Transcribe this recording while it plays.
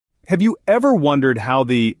Have you ever wondered how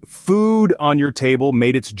the food on your table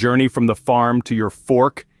made its journey from the farm to your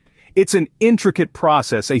fork? It's an intricate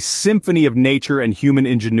process, a symphony of nature and human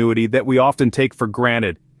ingenuity that we often take for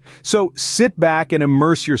granted. So sit back and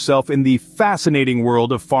immerse yourself in the fascinating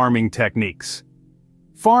world of farming techniques.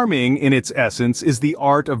 Farming, in its essence, is the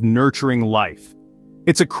art of nurturing life.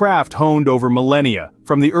 It's a craft honed over millennia,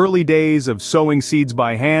 from the early days of sowing seeds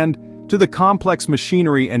by hand to the complex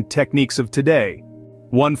machinery and techniques of today.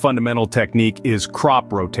 One fundamental technique is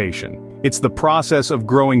crop rotation. It's the process of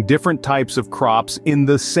growing different types of crops in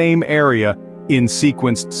the same area in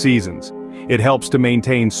sequenced seasons. It helps to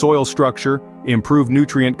maintain soil structure, improve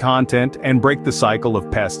nutrient content, and break the cycle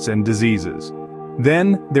of pests and diseases.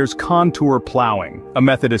 Then, there's contour plowing, a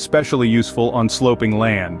method especially useful on sloping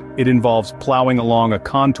land. It involves plowing along a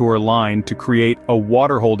contour line to create a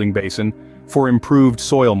water-holding basin for improved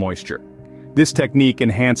soil moisture. This technique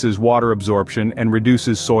enhances water absorption and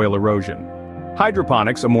reduces soil erosion.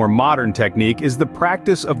 Hydroponics, a more modern technique, is the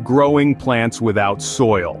practice of growing plants without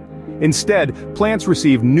soil. Instead, plants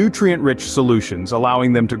receive nutrient-rich solutions,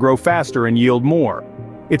 allowing them to grow faster and yield more.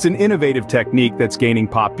 It's an innovative technique that's gaining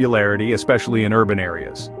popularity, especially in urban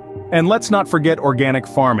areas. And let's not forget organic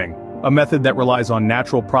farming, a method that relies on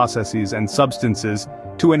natural processes and substances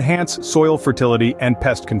to enhance soil fertility and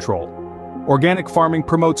pest control. Organic farming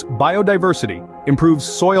promotes biodiversity, improves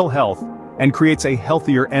soil health, and creates a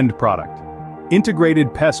healthier end product.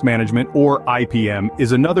 Integrated pest management, or IPM,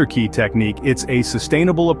 is another key technique. It's a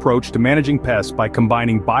sustainable approach to managing pests by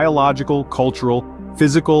combining biological, cultural,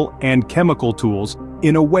 physical, and chemical tools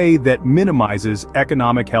in a way that minimizes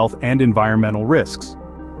economic health and environmental risks.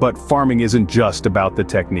 But farming isn't just about the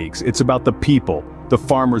techniques, it's about the people, the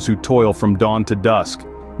farmers who toil from dawn to dusk,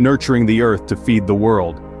 nurturing the earth to feed the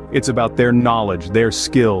world. It's about their knowledge, their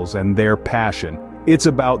skills, and their passion. It's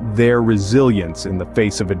about their resilience in the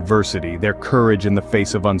face of adversity, their courage in the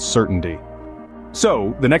face of uncertainty.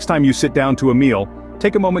 So, the next time you sit down to a meal,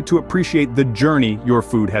 take a moment to appreciate the journey your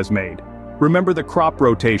food has made. Remember the crop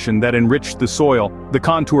rotation that enriched the soil, the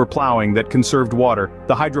contour plowing that conserved water,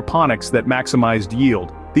 the hydroponics that maximized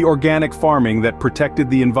yield, the organic farming that protected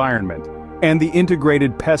the environment, and the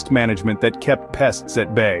integrated pest management that kept pests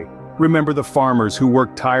at bay. Remember the farmers who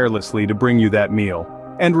worked tirelessly to bring you that meal.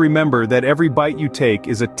 And remember that every bite you take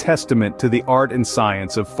is a testament to the art and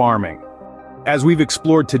science of farming. As we've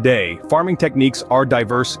explored today, farming techniques are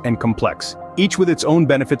diverse and complex, each with its own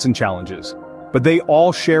benefits and challenges. But they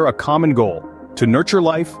all share a common goal: to nurture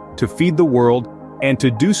life, to feed the world, and to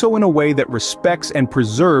do so in a way that respects and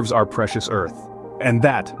preserves our precious earth. And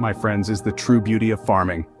that, my friends, is the true beauty of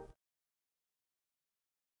farming.